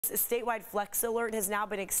Statewide Flex Alert has now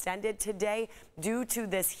been extended today due to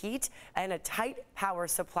this heat and a tight power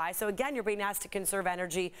supply. So again, you're being asked to conserve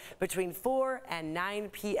energy between 4 and 9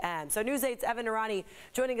 p.m. So News 8's Evan Narani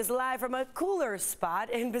joining us live from a cooler spot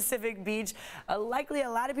in Pacific Beach. Likely a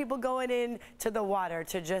lot of people going in to the water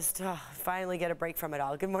to just finally get a break from it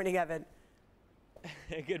all. Good morning, Evan.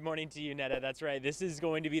 Good morning to you, Netta. That's right. This is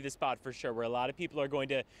going to be the spot for sure where a lot of people are going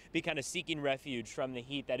to be kind of seeking refuge from the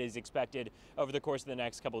heat that is expected over the course of the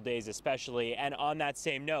next couple of days, especially. And on that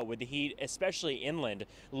same note, with the heat, especially inland,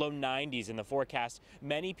 low 90s in the forecast,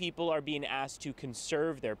 many people are being asked to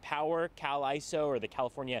conserve their power. CalISO, or the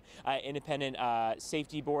California Independent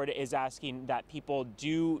Safety Board, is asking that people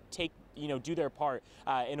do their part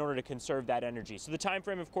in order to conserve that energy. So the time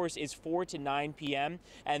frame, of course, is 4 to 9 p.m.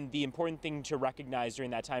 And the important thing to recognize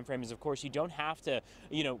during that time frame is, of course, you don't have to,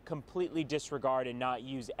 completely disregard and not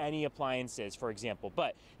use any appliances, for example.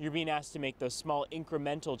 But you're being asked to make those small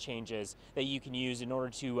incremental changes that you can use in order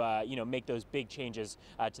to, make those big changes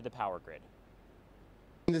to the power grid.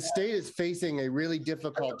 The state is facing a really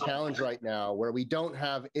difficult challenge right now where we don't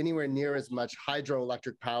have anywhere near as much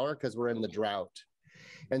hydroelectric power because we're in the drought.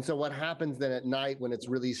 And so what happens then at night when it's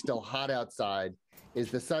really still hot outside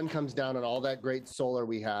is the sun comes down on all that great solar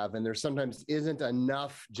we have, and there sometimes isn't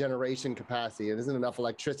enough generation capacity. It isn't enough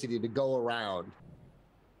electricity to go around.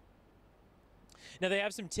 Now, they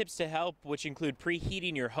have some tips to help, which include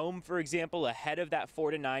preheating your home, for example, ahead of that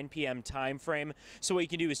 4 to 9 p.m. time frame. So what you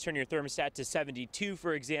can do is turn your thermostat to 72,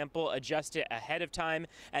 for example, adjust it ahead of time,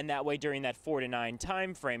 and that way during that 4 to 9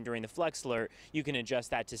 time frame during the Flex Alert, you can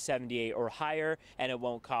adjust that to 78 or higher, and it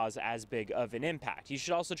won't cause as big of an impact. You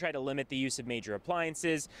should also try to limit the use of major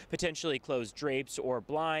appliances, potentially close drapes or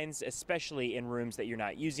blinds, especially in rooms that you're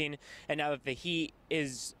not using. And now that the heat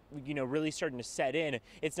is really starting to set in,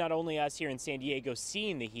 it's not only us here in San Diego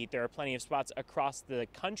seeing the heat. There are plenty of spots across the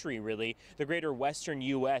country, really. The greater western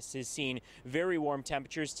U.S. is seeing very warm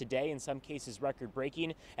temperatures today, in some cases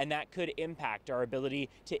record-breaking, and that could impact our ability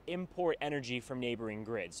to import energy from neighboring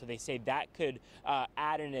grids. So they say that could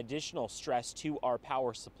add an additional stress to our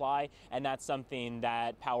power supply, and that's something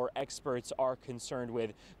that power experts are concerned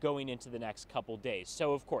with going into the next couple days.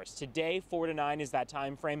 So, of course, today, 4 to 9 is that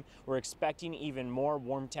time frame. We're expecting even more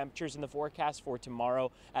warm temperatures in the forecast for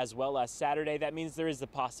tomorrow as well as Saturday. That means there is the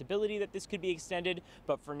possibility that this could be extended,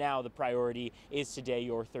 but for now the priority is today,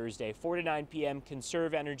 your Thursday, 4 to 9 p.m.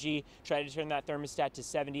 Conserve energy, try to turn that thermostat to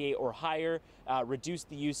 78 or higher, reduce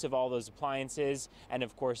the use of all those appliances, and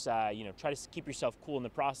of course, try to keep yourself cool in the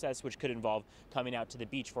process, which could involve coming out to the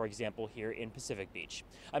beach, for example, here in Pacific Beach.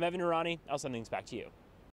 I'm Evan Narani. I'll send things back to you.